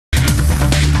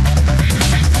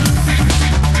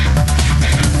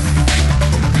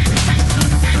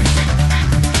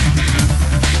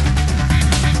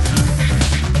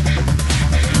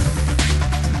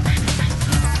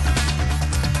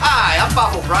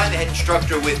Ryan, the head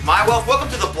instructor with MyWealth. Welcome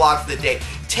to the blog for the day.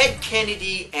 Ted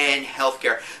Kennedy and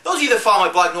healthcare. Those of you that follow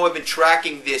my blog know I've been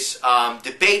tracking this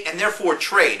debate and therefore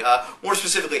trade. More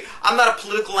specifically, I'm not a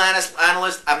political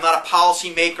analyst, I'm not a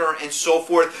policymaker and so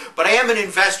forth, but I am an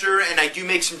investor and I do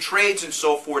make some trades and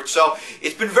so forth. So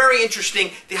it's been very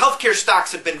interesting. The healthcare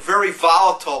stocks have been very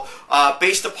volatile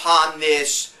based upon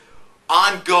this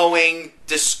ongoing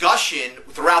discussion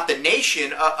throughout the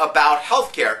nation about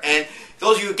healthcare. And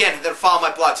those of you, again, that follow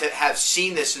my blogs have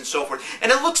seen this and so forth.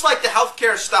 And it looks like the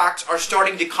healthcare stocks are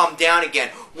starting to come down again.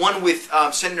 One with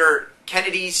Senator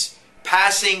Kennedy's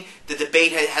passing, the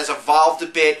debate has evolved a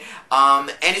bit. And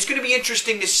it's going to be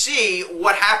interesting to see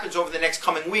what happens over the next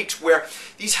coming weeks, where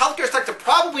these healthcare stocks are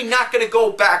probably not going to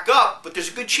go back up, but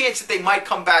there's a good chance that they might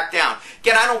come back down.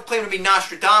 Again, I don't claim to be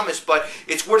Nostradamus, but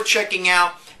it's worth checking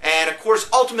out. And of course,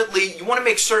 ultimately, you want to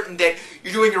make certain that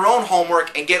you're doing your own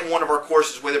homework and getting one of our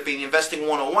courses, whether it be the Investing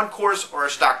 101 course or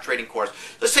a stock trading course.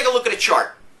 Let's take a look at a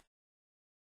chart.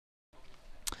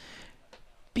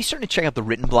 Be certain to check out the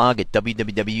written blog at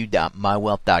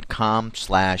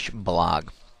www.mywealth.com/blog.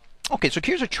 Okay, so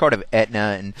here's a chart of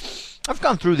Aetna, and I've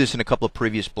gone through this in a couple of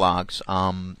previous blogs.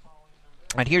 And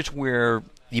here's where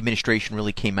the administration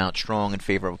really came out strong in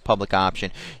favor of a public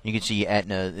option. You can see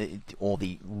Aetna, all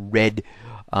the red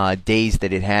days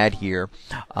that it had here.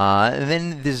 And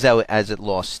then this is how, as it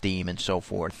lost steam and so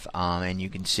forth. And you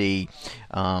can see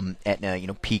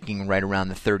Aetna, peaking right around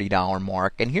the $30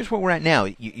 mark. And here's where we're at now.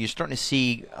 You're starting to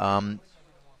see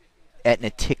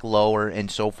Aetna tick lower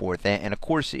and so forth. And of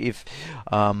course, if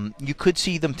you could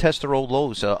see them test their old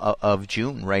lows of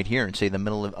June right here, and say the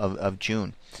middle of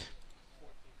June.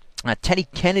 Teddy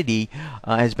Kennedy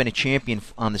has been a champion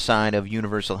on the side of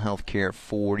universal health care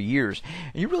for years.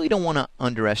 And you really don't want to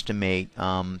underestimate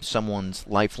someone's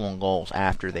lifelong goals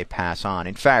after they pass on.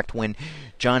 In fact, when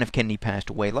John F. Kennedy passed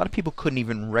away, a lot of people couldn't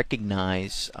even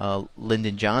recognize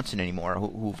Lyndon Johnson anymore,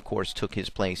 who of course took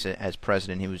his place as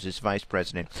president. He was his vice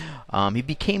president. He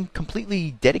became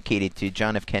completely dedicated to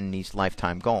John F. Kennedy's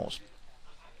lifetime goals.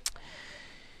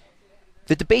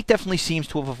 The debate definitely seems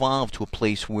to have evolved to a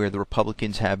place where the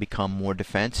Republicans have become more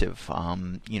defensive.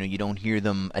 You don't hear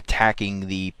them attacking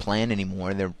the plan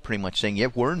anymore. They're pretty much saying, yeah,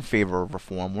 we're in favor of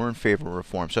reform. We're in favor of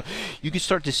reform. So you can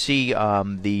start to see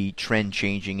the trend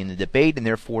changing in the debate and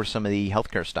therefore some of the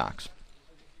healthcare stocks.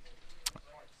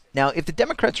 Now, if the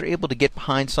Democrats are able to get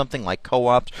behind something like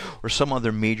co-ops or some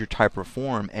other major type of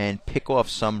reform and pick off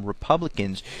some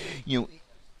Republicans,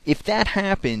 if that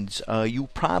happens, you'll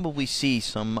probably see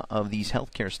some of these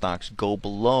healthcare stocks go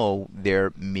below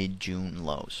their mid-June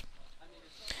lows.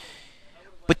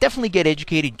 But definitely get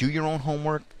educated. Do your own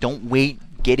homework. Don't wait.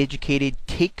 Get educated.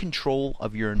 Take control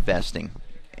of your investing.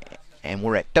 And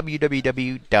we're at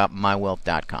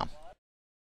www.mywealth.com.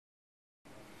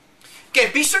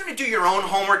 Again, be certain to do your own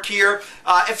homework here.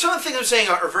 If some of the things I'm saying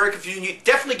are very confusing, you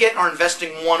definitely get our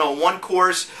Investing 101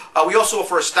 course. We also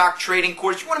offer a stock trading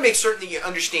course. You want to make certain that you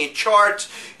understand charts,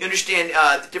 you understand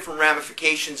the different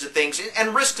ramifications of things,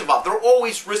 and risks involved. There are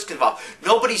always risks involved.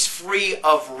 Nobody's free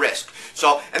of risk.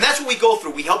 And that's what we go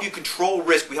through. We help you control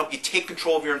risk. We help you take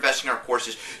control of your investing in our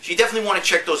courses. So you definitely want to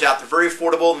check those out. They're very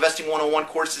affordable. Investing 101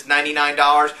 course is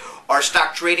 $99. Our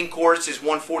stock trading course is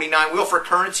 $149. We offer a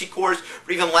currency course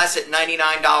for even less at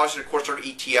 $99, and of course our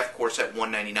ETF course at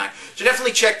 $199. So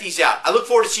definitely check these out. I look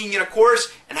forward to seeing you in a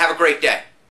course, and have a great day.